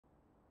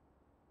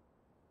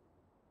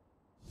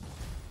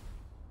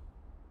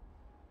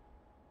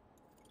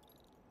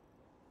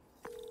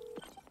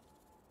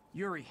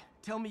Yuri,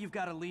 tell me you've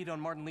got a lead on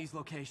Martin Lee's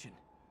location.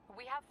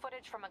 We have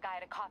footage from a guy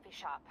at a coffee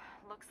shop.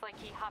 Looks like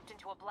he hopped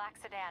into a black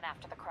sedan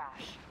after the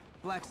crash.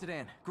 Black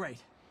sedan, great.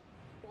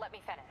 Let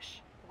me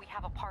finish. We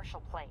have a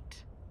partial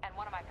plate. And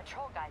one of my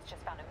patrol guys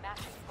just found a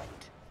matching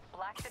plate.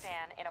 Black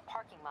sedan in a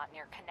parking lot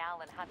near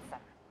Canal and Hudson.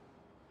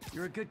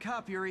 You're a good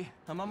cop, Yuri.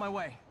 I'm on my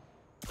way.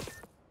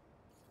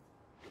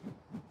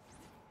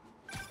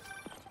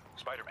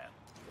 Spiderman.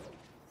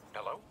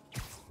 Hello?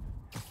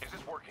 Is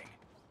this working?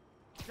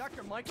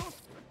 Dr.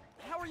 Michaels?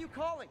 How are you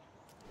calling?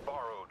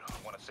 Borrowed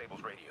one of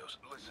Sable's radios.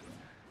 Listen,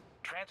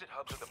 transit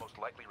hubs are the most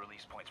likely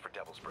release points for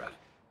Devil's Breath.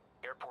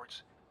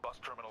 Airports, bus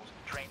terminals,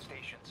 train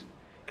stations.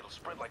 It'll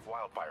spread like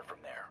wildfire from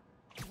there.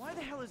 Why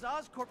the hell is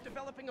Oscorp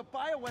developing a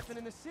bioweapon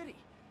in the city?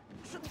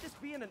 Shouldn't this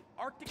be in an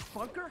Arctic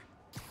bunker?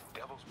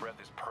 Devil's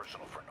Breath is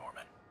personal for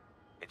Norman.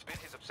 It's been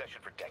his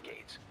obsession for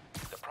decades.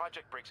 The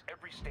project breaks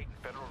every state and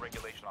federal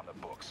regulation on the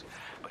books,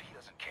 but he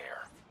doesn't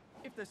care.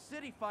 If the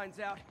city finds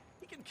out,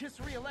 he can kiss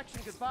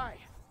re-election goodbye.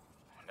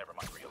 Never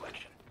mind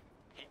re-election.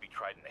 He'd be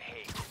tried in The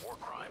Hague for war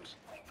crimes.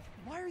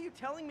 Why are you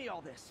telling me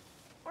all this?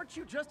 Aren't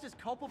you just as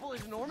culpable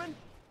as Norman?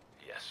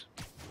 Yes.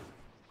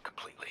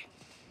 Completely.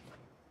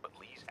 But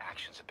Lee's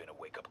actions have been a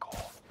wake-up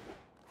call.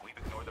 We've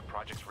ignored the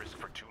project's risk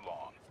for too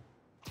long.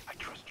 I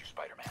trust you,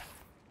 Spider-Man.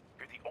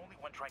 You're the only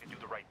one trying to do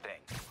the right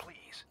thing.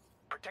 Please,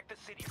 protect the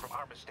city from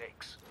our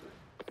mistakes.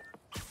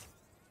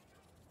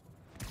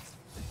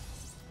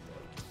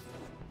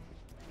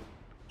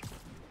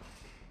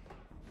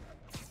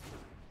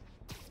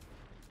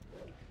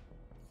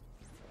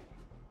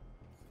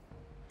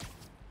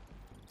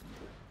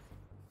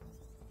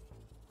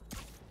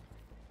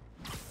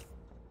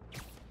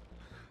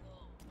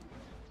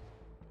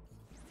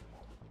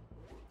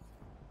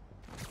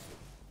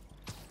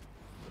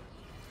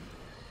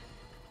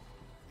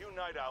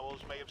 Night owls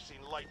may have seen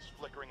lights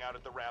flickering out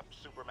at the Raft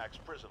Supermax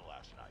prison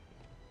last night.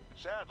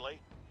 Sadly,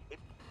 it...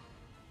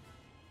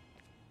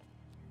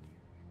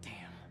 Damn,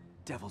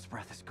 Devil's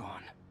Breath is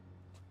gone.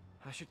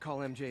 I should call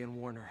MJ and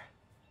Warner.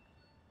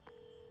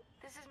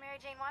 This is Mary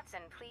Jane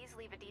Watson. Please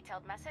leave a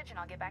detailed message and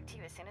I'll get back to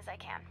you as soon as I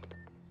can.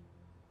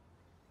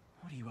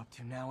 What are you up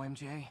to now,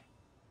 MJ?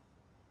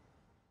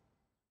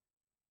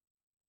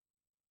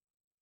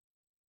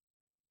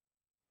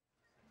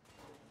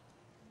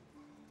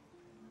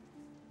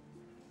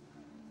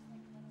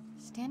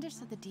 Standish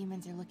said the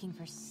demons are looking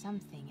for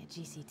something at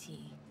GCT.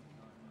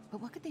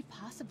 But what could they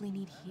possibly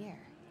need here?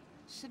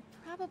 Should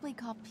probably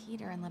call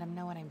Peter and let him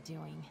know what I'm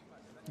doing.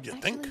 You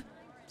Actually, think?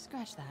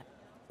 Scratch that.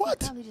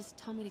 What? He'll probably just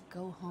tell me to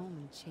go home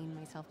and chain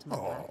myself to my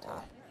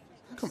laptop.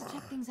 I'll come just on.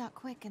 check things out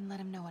quick and let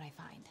him know what I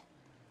find.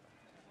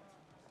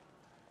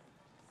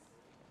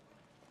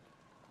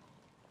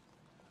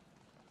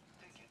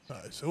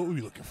 Alright, so what are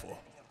we looking for?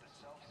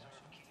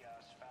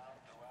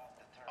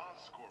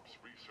 Oscorp's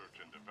research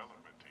and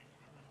development team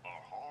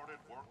are hard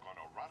at work on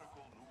a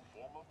radical new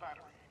form of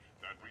battery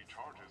that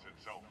recharges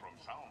itself from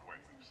sound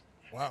waves.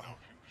 Wow. In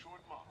a few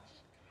short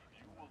months,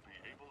 you will be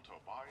able to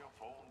buy a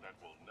phone that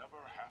will never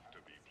have to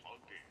be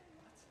plugged in.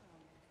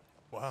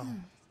 Wow.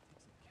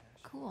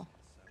 Cool.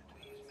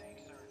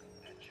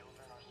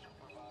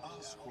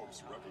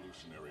 Oscorp's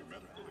revolutionary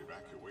medical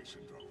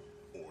evacuation drone,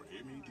 or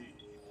MED,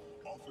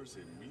 offers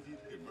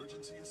immediate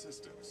emergency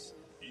assistance,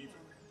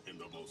 even in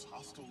the most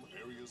hostile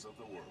areas of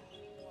the world.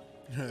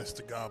 That's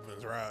the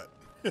Goblin's ride.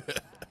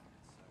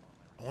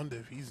 I wonder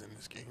if he's in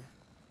this game.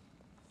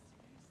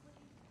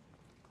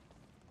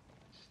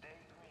 Stay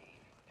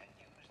green and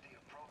use the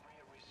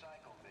appropriate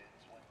recycle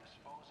bins when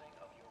disposing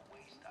of your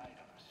waste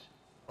items.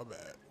 My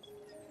bad.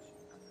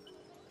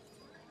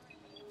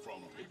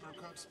 From paper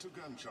cuts to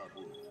gunshot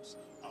wounds,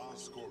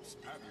 Oscorp's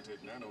patented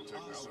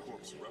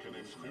nanotechnology can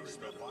increase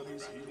the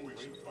body's healing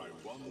rate by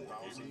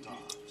 1,000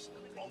 times.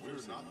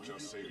 We're not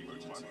just saving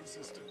emergency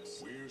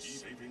assistance, we're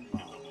saving in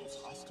the most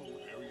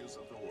hostile areas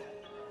of the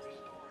world.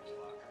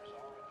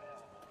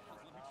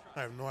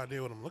 I have no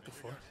idea what I'm looking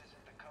for.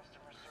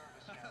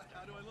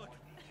 How do I look?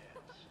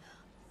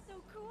 So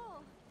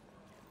cool.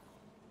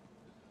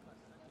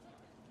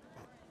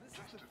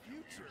 Just a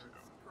few years ago,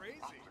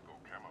 optical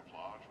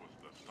camouflage was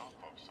the stuff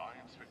of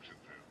science fiction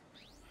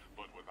films.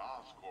 But with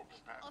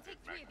Oscorp's patented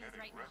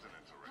magnetic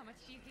resonance array, How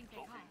much do you think they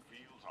floating cost?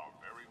 fields are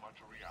very much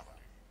a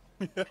reality.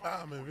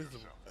 I'm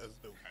invisible. That's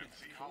dope. And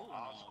see how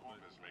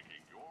Oscorp is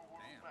making your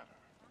world better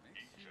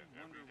each and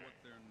every day.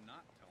 They're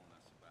not telling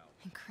us about.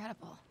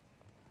 Incredible.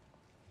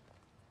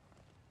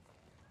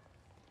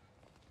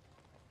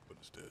 What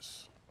is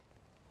this?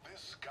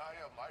 This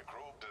Gaia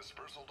microbe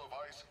dispersal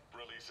device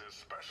releases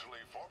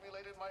specially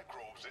formulated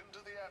microbes into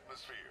the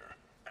atmosphere,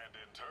 and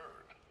in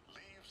turn,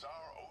 leaves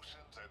our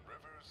oceans and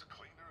rivers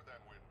cleaner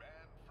than when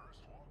man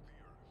first walked the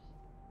earth.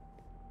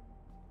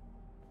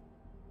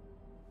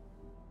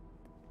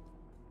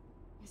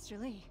 Mr.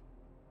 Lee.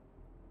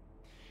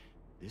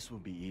 This will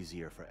be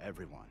easier for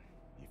everyone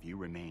if you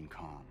remain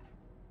calm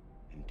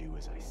and do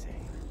as I say.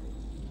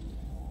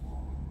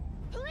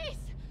 Police!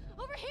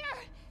 Over here!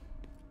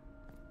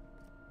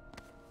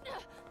 No!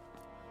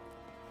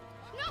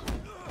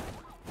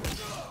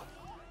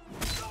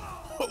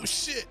 Oh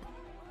shit!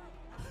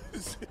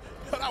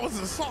 That was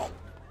assault.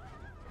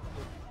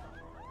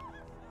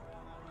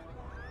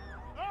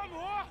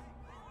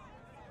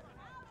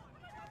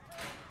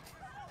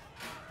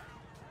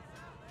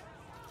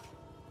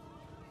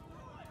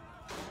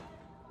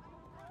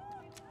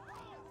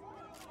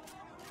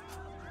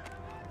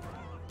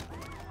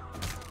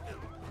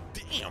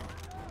 Damn.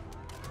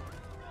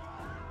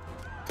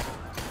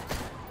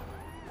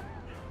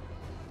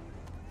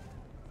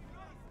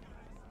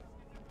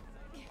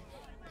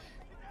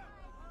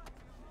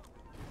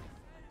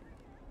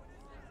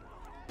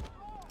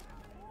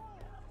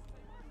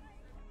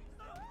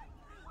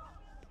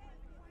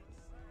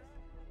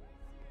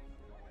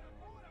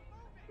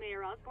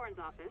 Mayor Osborne's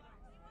office.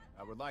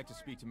 I would like to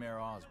speak to Mayor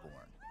Osborne.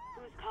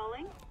 Who's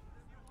calling?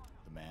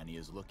 The man he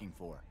is looking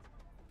for.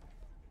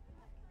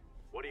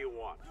 What do you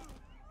want?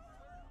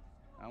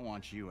 I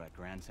want you at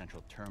Grand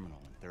Central Terminal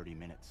in 30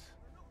 minutes.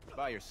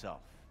 By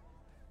yourself.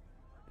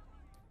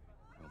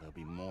 Or there'll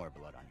be more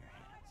blood on your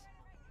hands.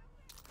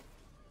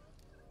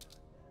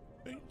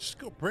 Hey, just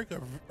go break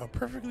a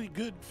perfectly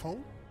good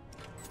phone.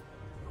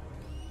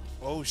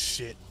 Oh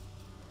shit.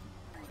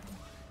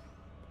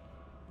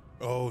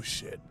 Oh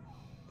shit.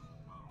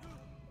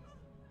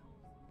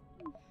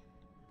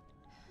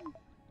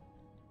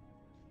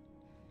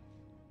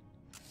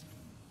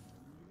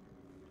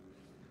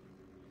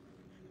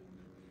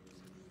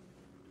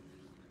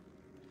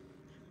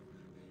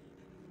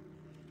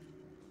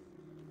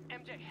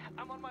 MJ,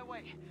 I'm on my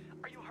way.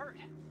 Are you hurt?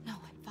 No,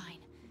 I'm fine.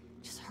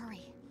 Just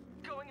hurry.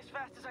 Going as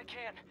fast as I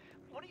can.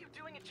 What are you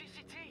doing at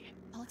GCT?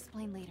 I'll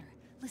explain later.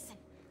 Listen,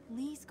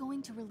 Lee's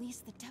going to release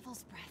the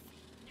Devil's Breath.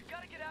 You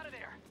gotta get out of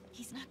there.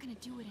 He's not gonna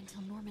do it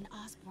until Norman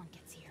Osborn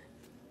gets here.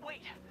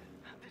 Wait,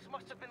 this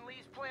must have been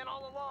Lee's plan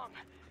all along.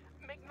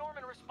 Make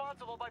Norman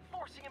responsible by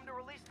forcing him to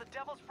release the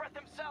Devil's Breath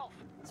himself.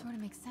 Sort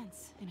of makes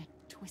sense, in a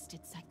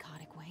twisted,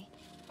 psychotic way.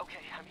 Okay,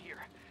 I'm here.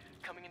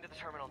 Coming into the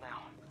terminal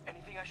now.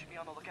 Anything I should be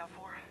on the lookout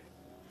for?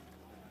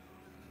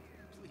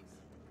 Please,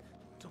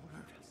 don't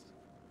hurt us.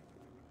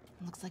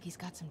 Looks like he's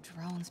got some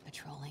drones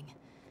patrolling.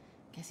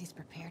 Guess he's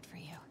prepared for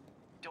you.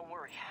 Don't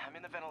worry, I'm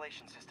in the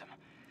ventilation system.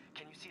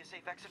 Can you see a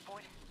safe exit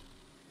point?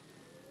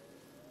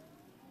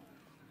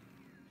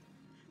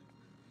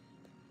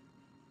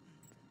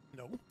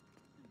 No.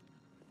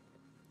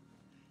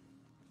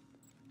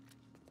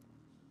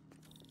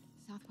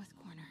 Southwest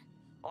corner.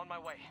 On my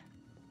way.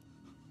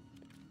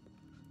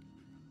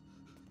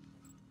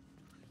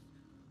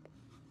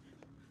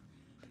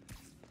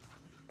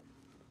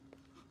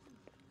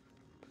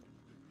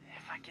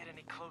 If I get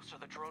any closer,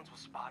 the drones will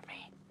spot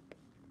me.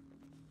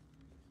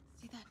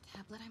 See that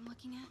tablet I'm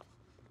looking at?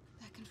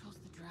 That controls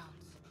the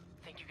drones.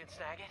 Think you can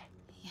snag it?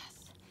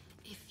 Yes,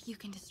 if you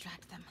can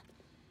distract them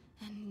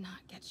and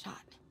not get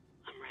shot.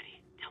 I'm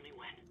ready. Tell me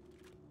when.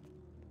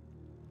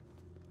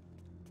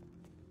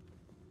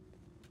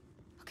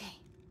 Okay,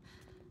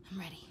 I'm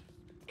ready.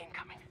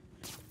 Incoming.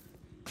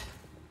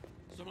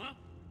 什么？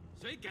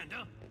谁敢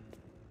的？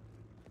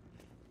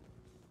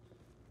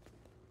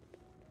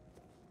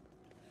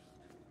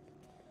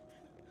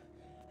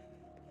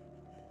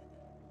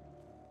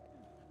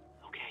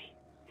 Okay,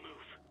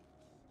 move.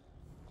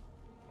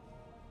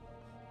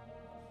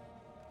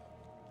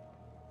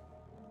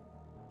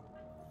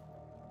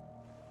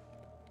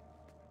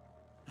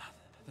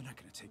 They're not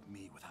gonna take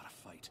me without a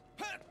fight.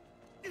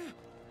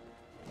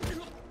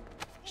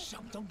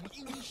 相当的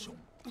英雄。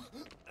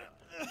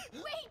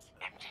 Wait!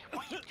 MJ,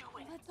 what are you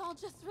doing? Let's all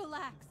just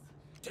relax.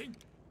 停，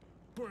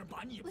不然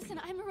把你也 Listen,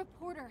 I'm a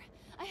reporter.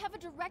 I have a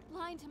direct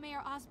line to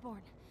Mayor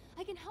Osborne.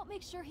 I can help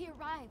make sure he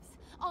arrives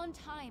on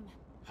time.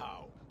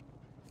 How?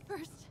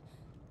 First,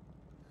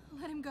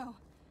 let him go.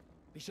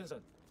 李先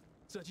生，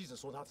这记者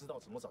说他知道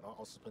怎么找到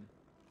奥斯喷。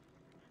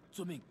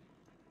遵命。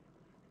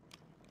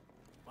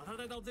把他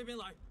带到这边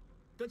来，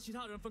跟其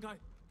他人分开。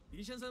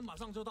李先生马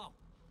上就到。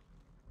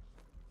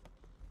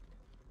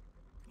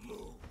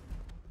Move.